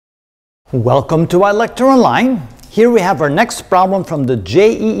Welcome to iLecture Online. Here we have our next problem from the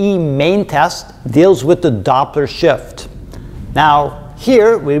JEE main test, deals with the Doppler shift. Now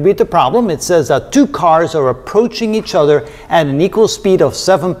here we read the problem. It says that two cars are approaching each other at an equal speed of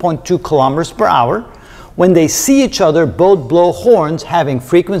 7.2 kilometers per hour. When they see each other, both blow horns having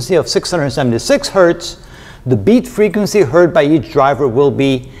frequency of 676 hertz. The beat frequency heard by each driver will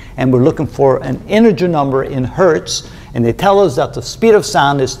be, and we're looking for an integer number in hertz, and they tell us that the speed of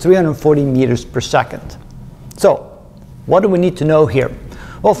sound is 340 meters per second. So, what do we need to know here?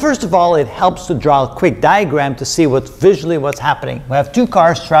 Well, first of all, it helps to draw a quick diagram to see visually what's happening. We have two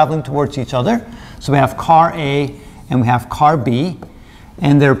cars traveling towards each other. So we have car A and we have car B,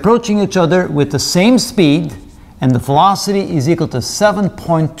 and they're approaching each other with the same speed, and the velocity is equal to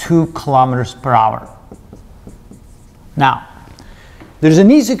 7.2 kilometers per hour. Now, there's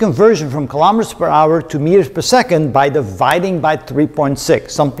an easy conversion from kilometers per hour to meters per second by dividing by 3.6,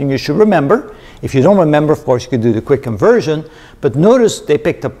 something you should remember. If you don't remember, of course, you could do the quick conversion, but notice they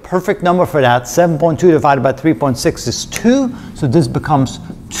picked a perfect number for that. 7.2 divided by 3.6 is 2, so this becomes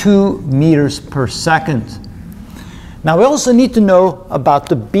 2 meters per second. Now we also need to know about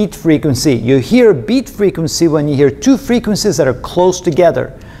the beat frequency. You hear beat frequency when you hear two frequencies that are close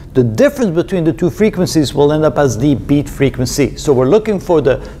together. The difference between the two frequencies will end up as the beat frequency. So we're looking for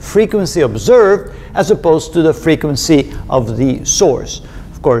the frequency observed as opposed to the frequency of the source.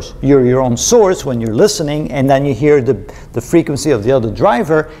 Of course, you're your own source when you're listening, and then you hear the frequency of the other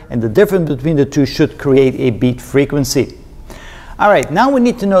driver, and the difference between the two should create a beat frequency. All right, now we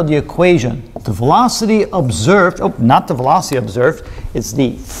need to know the equation. The velocity observed, oh, not the velocity observed, it's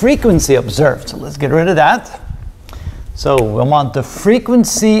the frequency observed. So let's get rid of that. So we want the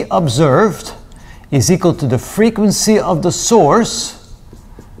frequency observed is equal to the frequency of the source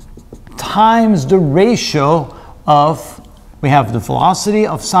times the ratio of, we have the velocity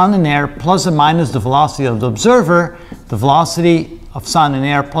of sound and air plus or minus the velocity of the observer, the velocity of sound and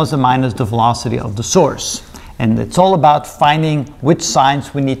air plus or minus the velocity of the source. And it's all about finding which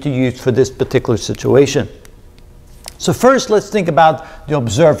signs we need to use for this particular situation. So first, let's think about the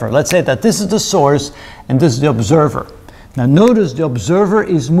observer. Let's say that this is the source and this is the observer. Now notice the observer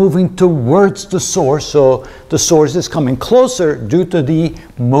is moving towards the source, so the source is coming closer due to the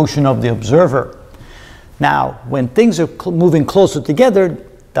motion of the observer. Now, when things are moving closer together,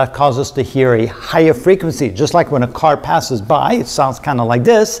 that causes us to hear a higher frequency. Just like when a car passes by, it sounds kind of like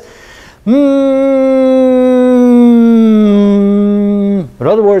this. In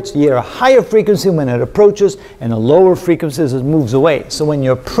other words, you hear a higher frequency when it approaches and a lower frequency as it moves away. So when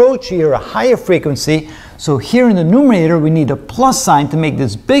you approach, you hear a higher frequency. So here in the numerator, we need a plus sign to make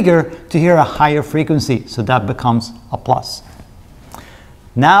this bigger to hear a higher frequency. So that becomes a plus.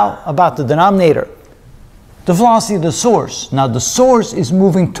 Now about the denominator. The velocity of the source. Now the source is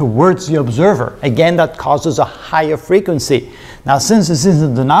moving towards the observer. Again, that causes a higher frequency. Now since this is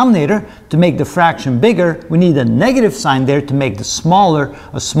the denominator, to make the fraction bigger, we need a negative sign there to make the smaller.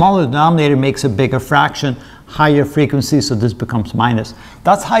 A smaller denominator makes a bigger fraction, higher frequency, so this becomes minus.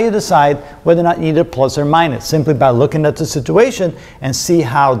 That's how you decide whether or not you need a plus or minus, simply by looking at the situation and see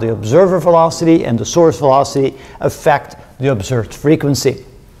how the observer velocity and the source velocity affect the observed frequency.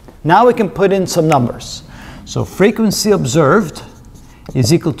 Now we can put in some numbers. So frequency observed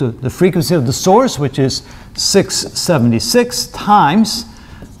is equal to the frequency of the source, which is 676 times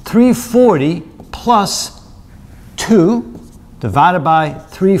 340 plus 2 divided by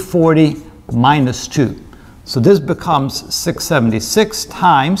 340 minus 2. So this becomes 676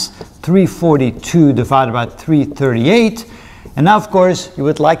 times 342 divided by 338. And now, of course, you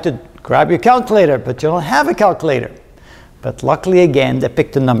would like to grab your calculator, but you don't have a calculator. But luckily, again, they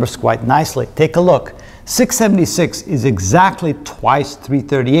picked the numbers quite nicely. Take a look. 676 is exactly twice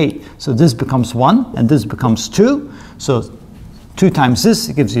 338. So this becomes 1 and this becomes 2. So 2 times this,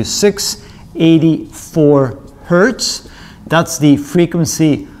 it gives you 684 hertz. That's the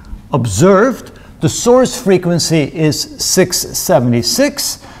frequency observed. The source frequency is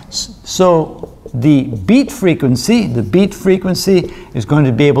 676. So the beat frequency is going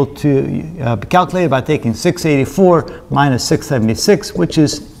to be able to be calculated by taking 684 minus 676, which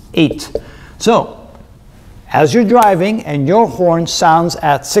is 8. So as you're driving and your horn sounds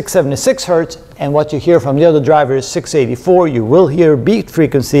at 676 hertz and what you hear from the other driver is 684, you will hear a beat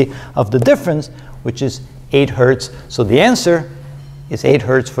frequency of the difference, which is 8 hertz. So the answer is 8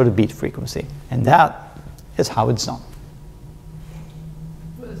 hertz for the beat frequency. And that is how it's done.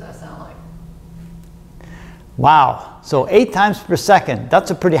 What does that sound like? Wow, so 8 times per second.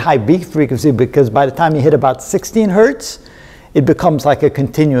 That's a pretty high beat frequency because by the time you hit about 16 hertz, it becomes like a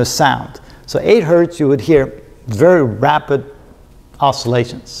continuous sound. So 8 hertz, you would hear very rapid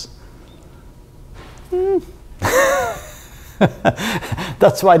oscillations.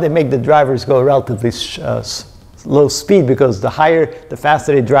 That's why they make the drivers go relatively low speed, because the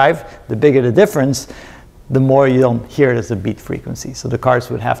faster they drive, the bigger the difference, the more you don't hear it as a beat frequency. So the cars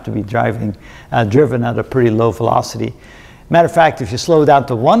would have to be driven at a pretty low velocity. Matter of fact, if you slow down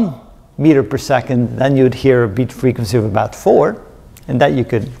to 1 meter per second, then you'd hear a beat frequency of about 4, and that you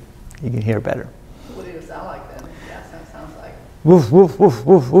can hear better. What do you sound like then? Gas sounds like. Woof, woof, woof,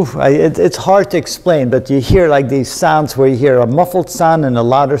 woof, woof. It's hard to explain, but you hear like these sounds where you hear a muffled sound and a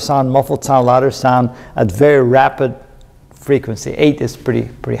louder sound, muffled sound, louder sound at very rapid frequency. 8 is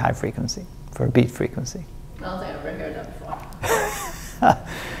pretty high frequency for a beat frequency. I don't think I've ever heard that before.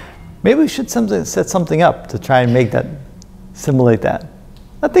 Maybe we should set something up to try and make that, simulate that.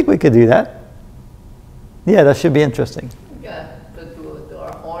 I think we could do that. Yeah, that should be interesting. Yeah, but do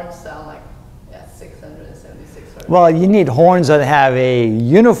our horns sound like 676 hertz? Well, you need horns that have a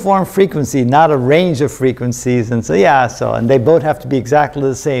uniform frequency, not a range of frequencies. And so, yeah, and they both have to be exactly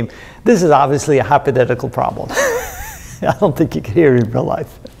the same. This is obviously a hypothetical problem. I don't think you can hear it in real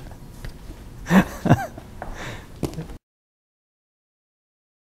life.